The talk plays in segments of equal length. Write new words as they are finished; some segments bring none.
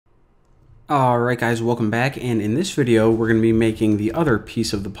Alright guys, welcome back, and in this video we're going to be making the other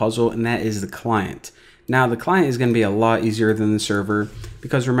piece of the puzzle, and that is the client. Now the client is going to be a lot easier than the server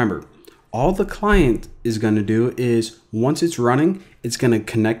because remember, all the client is going to do is once it's running, it's going to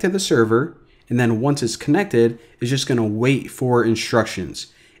connect to the server, and then once it's connected, it's just going to wait for instructions.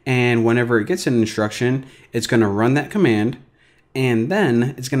 And whenever it gets an instruction, it's going to run that command, and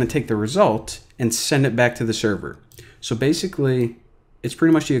then it's going to take the result and send it back to the server. So basically, it's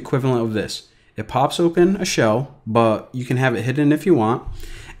pretty much the equivalent of this. It pops open a shell, but you can have it hidden if you want.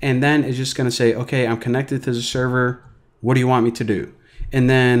 And then it's just going to say, okay, I'm connected to the server. What do you want me to do? And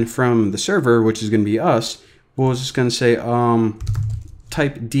then from the server, which is going to be us, we're just going to say,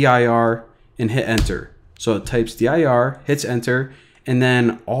 type dir and hit enter. So it types dir, hits enter, and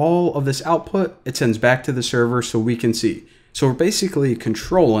then all of this output, it sends back to the server so we can see. So we're basically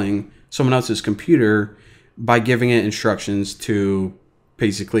controlling someone else's computer by giving it instructions to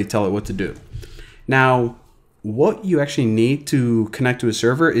basically tell it what to do. Now, what you actually need to connect to a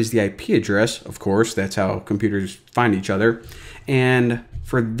server is the IP address, of course. That's how computers find each other. And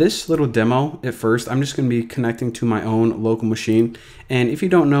for this little demo, at first, I'm just going to be connecting to my own local machine. And if you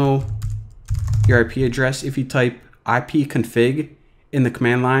don't know your IP address, if you type ipconfig in the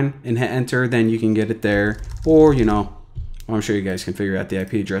command line and hit enter, then you can get it there. Or, you know, I'm sure you guys can figure out the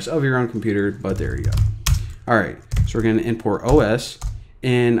IP address of your own computer, but there you go. All right, so we're going to import OS.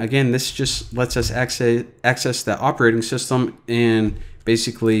 And again, this just lets us access the operating system and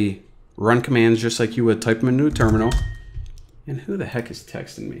basically run commands just like you would type them into a terminal. And who the heck is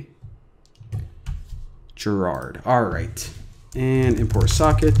texting me? Gerard. All right. And import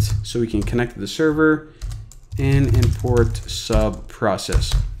socket so we can connect to the server and import sub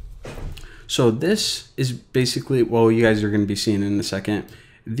process. So this is basically, well, you guys are going to be seeing in a second.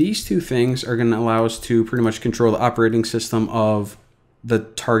 These two things are going to allow us to pretty much control the operating system of the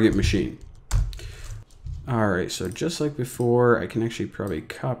target machine. All right, so just like before, I can actually probably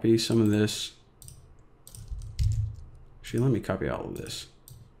copy some of this. Actually, let me copy all of this.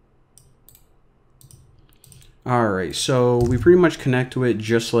 All right, so we pretty much connect to it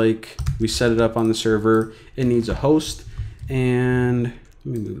just like we set it up on the server. It needs a host, and let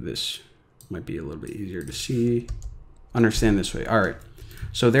me move this. Might be a little bit easier to see, understand this way. All right.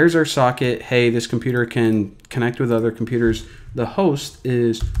 So there's our socket. Hey, this computer can connect with other computers. The host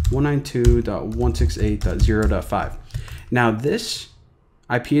is 192.168.0.5. Now this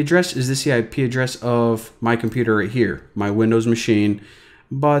IP address, is this the IP address of my computer right here, my Windows machine?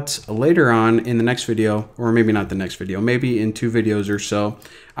 But later on in the next video, or maybe not the next video, maybe in 2 videos or so,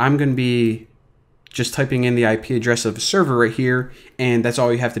 I'm going to be just typing in the IP address of a server right here, and that's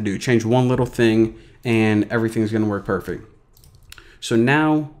all you have to do. Change one little thing and everything's going to work perfect. So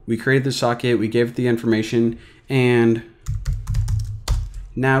now we created the socket, we gave it the information, and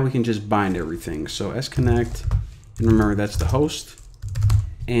now we can just bind everything. So sconnect, and remember that's the host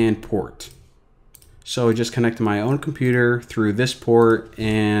and port. So just connect to my own computer through this port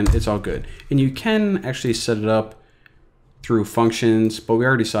and it's all good. And you can actually set it up through functions, but we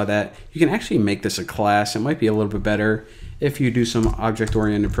already saw that. You can actually make this a class. It might be a little bit better if you do some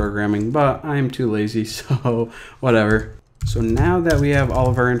object-oriented programming, but I'm too lazy, so whatever. So now that we have all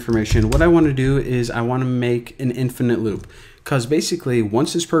of our information, what I want to do is I want to make an infinite loop, because basically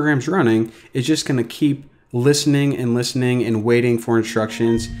once this program's running, it's just going to keep listening and listening and waiting for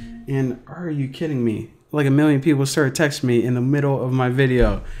instructions. And are you kidding me? Like 1 million people started texting me in the middle of my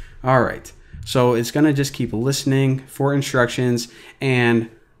video. All right. So it's going to just keep listening for instructions, and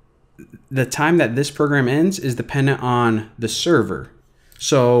the time that this program ends is dependent on the server.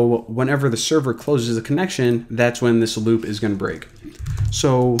 So whenever the server closes the connection, that's when this loop is going to break.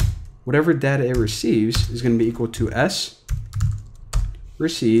 So whatever data it receives is going to be equal to s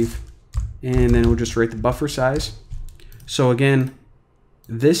receive, and then we'll just write the buffer size. So again,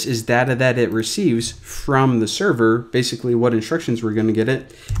 this is data that it receives from the server, basically what instructions we're going to get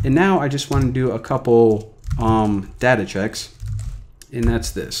it. And now I just want to do a couple data checks, and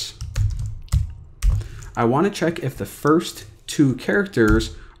that's this. I want to check if the first 2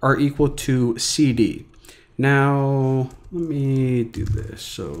 characters are equal to CD. Now, let me do this.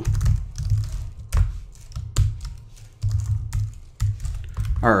 So,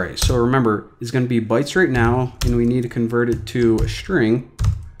 all right, so remember, it's going to be bytes right now, and we need to convert it to a string,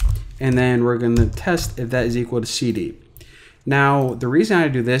 and then we're going to test if that is equal to CD. Now, the reason I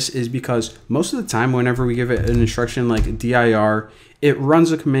do this is because most of the time, whenever we give it an instruction like dir, it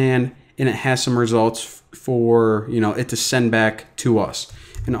runs a command and it has some results for, you know, it to send back to us.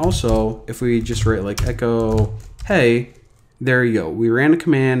 And also, if we just write like echo, hey, there you go. We ran a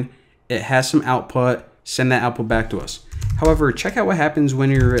command, it has some output, send that output back to us. However, check out what happens when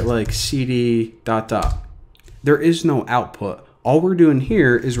you're at like cd ... There is no output. All we're doing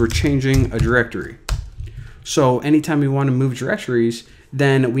here is we're changing a directory. So anytime we want to move directories,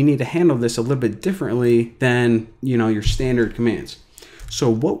 then we need to handle this a little bit differently than, you know, your standard commands. So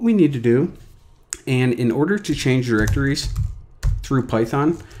what we need to do, and in order to change directories through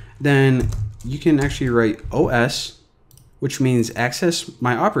Python, then you can actually write OS, which means access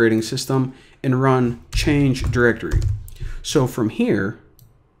my operating system, and run change directory. So from here,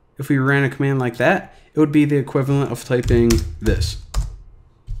 if we ran a command like that, it would be the equivalent of typing this.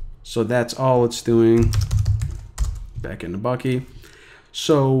 So that's all it's doing. Back into Bucky.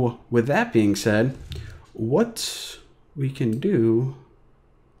 So with that being said, what we can do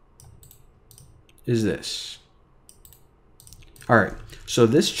is this. All right, so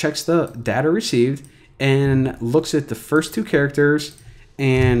this checks the data received and looks at the first two characters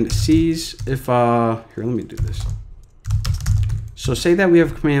and sees if, here, let me do this. So say that we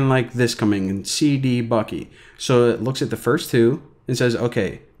have a command like this coming in cd Bucky. So it looks at the first two and says,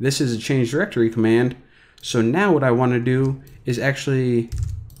 okay, this is a change directory command. So now what I want to do is actually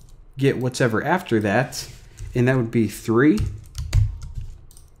get what's ever after that, and that would be 3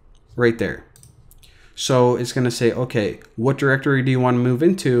 right there. So it's going to say, okay, what directory do you want to move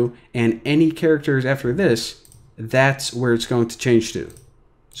into? And any characters after this, that's where it's going to change to.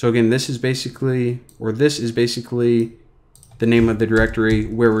 So again, this is basically the name of the directory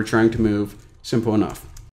where we're trying to move. Simple enough.